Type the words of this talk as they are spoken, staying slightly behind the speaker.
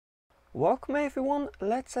Welcome everyone,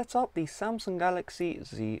 let's set up the Samsung Galaxy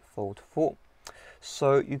Z Fold 4.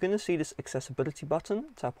 So you're going to see this accessibility button,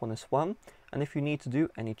 tap on this one, and if you need to do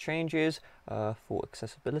any changes for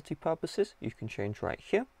accessibility purposes, you can change right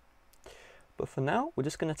here. But for now, we're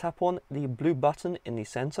just going to tap on the blue button in the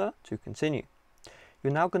center to continue.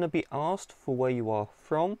 You're now going to be asked for where you are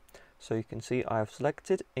from, so you can see I have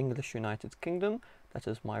selected English United Kingdom, that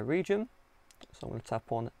is my region, so I'm going to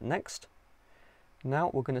tap on next.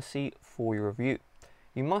 Now we're going to see for your review.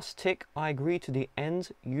 You must tick I agree to the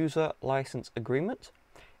end user license agreement.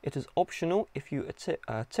 It is optional if you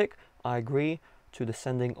tick I agree to the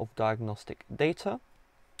sending of diagnostic data.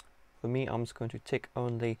 For me, I'm just going to tick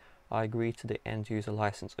only I agree to the end user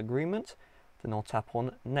license agreement. Then I'll tap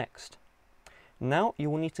on next. Now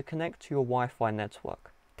you will need to connect to your Wi-Fi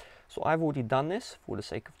network. So I've already done this for the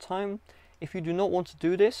sake of time. If you do not want to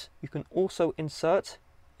do this, you can also insert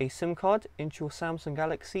a SIM card into your Samsung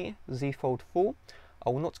Galaxy Z Fold 4. I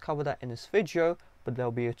will not cover that in this video, but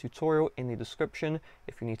there'll be a tutorial in the description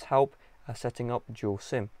if you need help setting up dual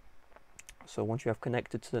SIM. So once you have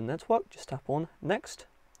connected to the network, just tap on next.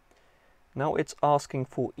 Now it's asking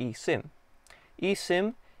for eSIM.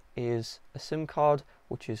 eSIM is a SIM card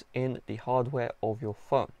which is in the hardware of your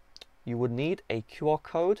phone. You would need a QR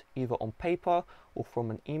code either on paper or from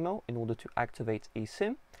an email in order to activate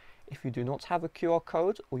eSIM. If you do not have a QR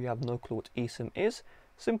code or you have no clue what eSIM is,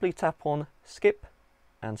 simply tap on skip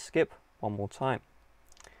and skip one more time.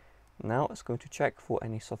 Now it's going to check for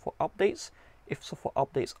any software updates. If software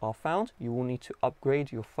updates are found, you will need to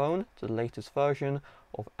upgrade your phone to the latest version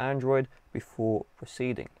of Android before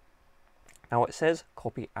proceeding. Now it says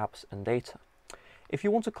copy apps and data. If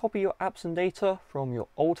you want to copy your apps and data from your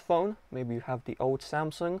old phone, maybe you have the old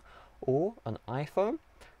Samsung or an iPhone,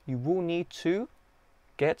 you will need to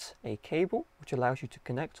get a cable which allows you to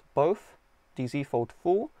connect both the Z Fold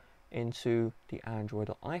 4 into the Android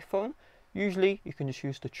or iPhone. Usually you can just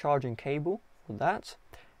use the charging cable for that,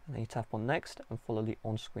 and then you tap on next and follow the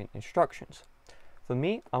on-screen instructions. For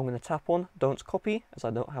me, I'm going to tap on don't copy as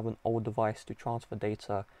I don't have an old device to transfer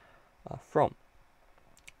data from.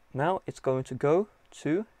 Now it's going to go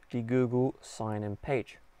to the Google sign-in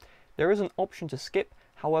page. There is an option to skip,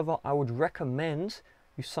 however I would recommend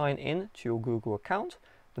you sign in to your Google account.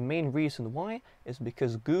 The main reason why is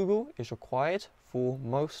because Google is required for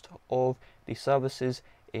most of the services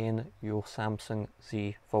in your Samsung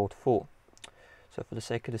Z Fold 4. So for the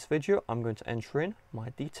sake of this video, I'm going to enter in my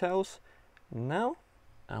details now,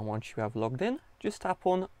 and once you have logged in, just tap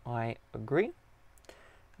on I agree,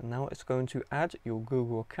 and now it's going to add your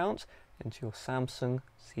Google account into your Samsung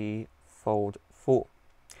Z Fold 4.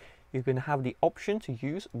 You're going to have the option to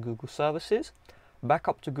use Google services. Back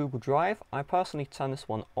up to Google Drive. I personally turn this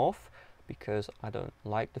one off because I don't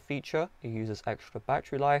like the feature. It uses extra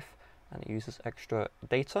battery life and it uses extra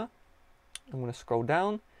data. I'm going to scroll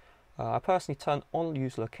down. I personally turn on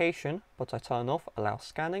use location, but I turn off allow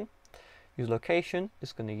scanning. Use location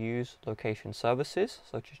is going to use location services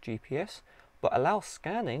such as GPS, but allow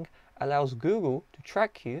scanning allows Google to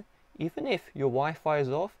track you even if your Wi-Fi is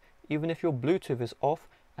off, even if your Bluetooth is off,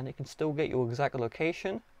 and it can still get your exact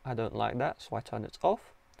location. I don't like that, so I turn it off.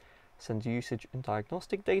 Send usage and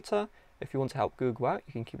diagnostic data. If you want to help Google out,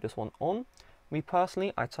 you can keep this one on. Me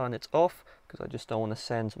personally, I turn it off because I just don't want to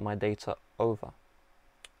send my data over.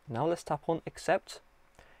 Now let's tap on accept,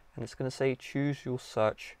 and it's going to say choose your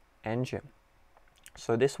search engine.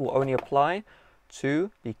 So this will only apply to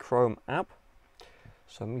the Chrome app.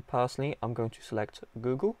 So me personally, I'm going to select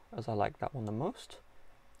Google as I like that one the most,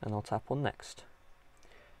 and I'll tap on next.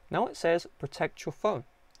 Now it says protect your phone.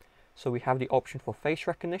 So we have the option for face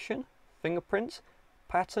recognition, fingerprint,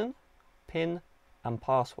 pattern, PIN and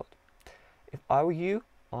password. If I were you,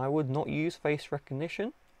 I would not use face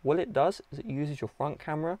recognition. What it does is it uses your front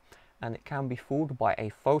camera and it can be fooled by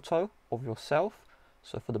a photo of yourself.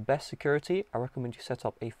 So for the best security, I recommend you set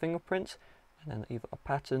up a fingerprint and then either a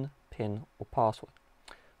pattern, PIN or password.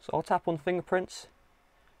 So I'll tap on fingerprints,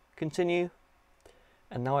 continue,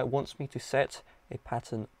 and now it wants me to set a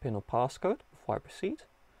pattern, PIN or passcode before I proceed.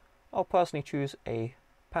 I'll personally choose a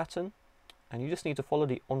pattern, and you just need to follow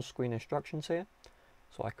the on-screen instructions here.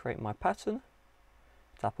 So I create my pattern,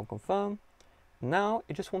 tap on confirm. Now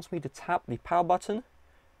it just wants me to tap the power button,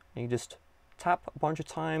 and you just tap a bunch of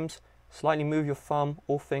times, slightly move your thumb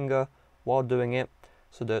or finger while doing it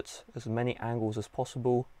so that as many angles as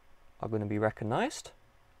possible are going to be recognized.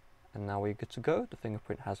 And now we're good to go. The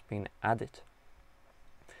fingerprint has been added.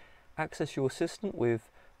 Access your assistant with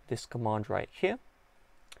this command right here.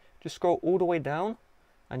 Just scroll all the way down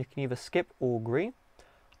and you can either skip or agree.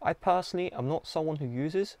 I personally am not someone who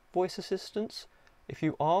uses voice assistants. If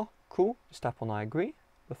you are, Cool, just tap on I agree,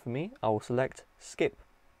 but for me, I will select skip.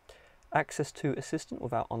 Access to assistant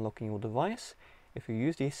without unlocking your device. If you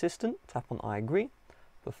use the assistant, tap on I agree,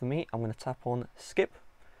 but for me, I'm going to tap on skip.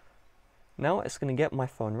 Now it's going to get my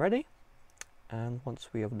phone ready, and once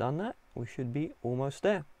we have done that, we should be almost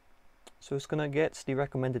there. So it's going to get the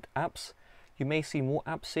recommended apps. You may see more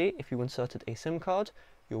apps here if you inserted a SIM card.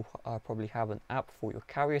 You'll probably have an app for your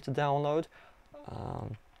carrier to download.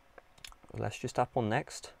 Let's just tap on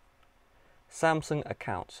next. Samsung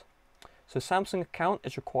account. So Samsung account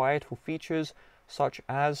is required for features such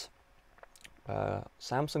as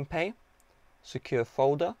Samsung Pay, secure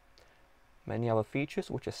folder, many other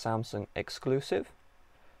features which are Samsung exclusive.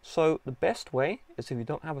 So the best way is if you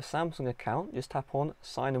don't have a Samsung account, just tap on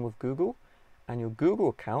sign in with Google, and your Google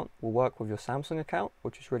account will work with your Samsung account,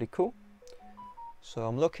 which is really cool. So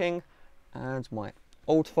I'm looking, and my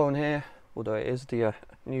old phone here, although it is the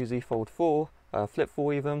new Z Fold 4, Flip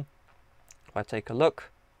 4 even. If I take a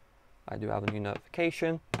look, I do have a new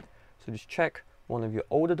notification. So just check one of your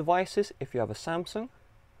older devices if you have a Samsung.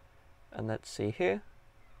 And let's see here,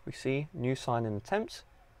 we see new sign-in attempts.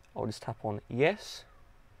 I'll just tap on yes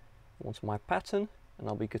onto my pattern, and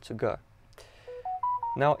I'll be good to go.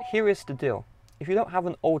 Now here is the deal. If you don't have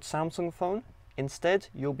an old Samsung phone, instead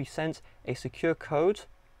you'll be sent a secure code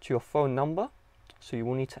to your phone number. So you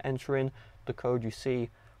will need to enter in the code you see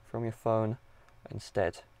from your phone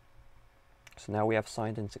instead. So now we have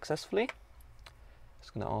signed in successfully. It's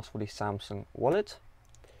going to ask for the Samsung wallet.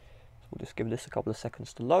 So we'll just give this a couple of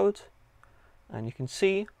seconds to load. And you can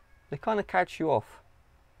see they kind of catch you off.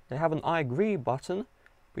 They have an I agree button,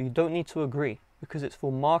 but you don't need to agree because it's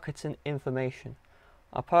for marketing information.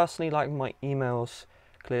 I personally like my emails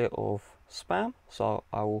clear of spam, so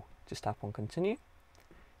I will just tap on continue.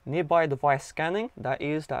 Nearby device scanning, that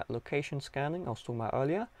is that location scanning I was talking about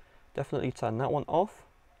earlier. Definitely turn that one off.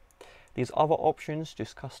 These other options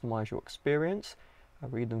just customize your experience. I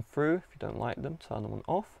read them through. If you don't like them, turn them on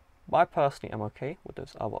off. But I personally am okay with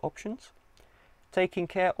those other options. Taking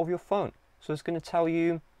care of your phone. So it's going to tell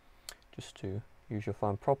you just to use your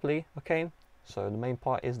phone properly. Okay. So the main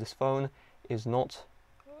part is this phone is not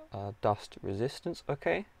dust resistant.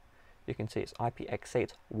 Okay. You can see it's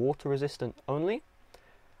IPX8 water resistant only.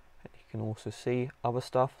 And you can also see other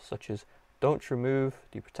stuff such as don't remove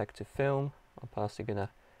the protective film. I'm personally going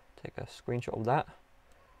to take a screenshot of that,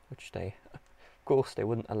 which they, of course, they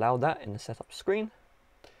wouldn't allow that in the setup screen.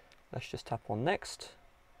 Let's just tap on next.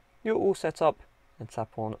 You're all set up, and tap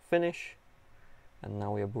on finish, and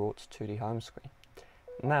now we are brought to the home screen.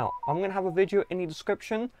 Now, I'm going to have a video in the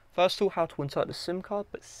description. First of all, how to insert the SIM card,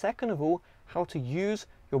 but second of all, how to use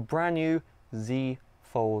your brand new Z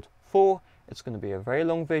Fold 4. It's going to be a very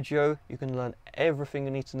long video. You can learn everything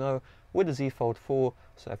you need to know with the Z Fold 4.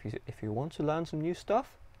 So if you want to learn some new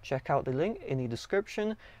stuff, check out the link in the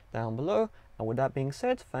description down below. And with that being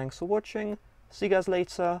said, thanks for watching. See you guys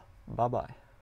later. Bye bye.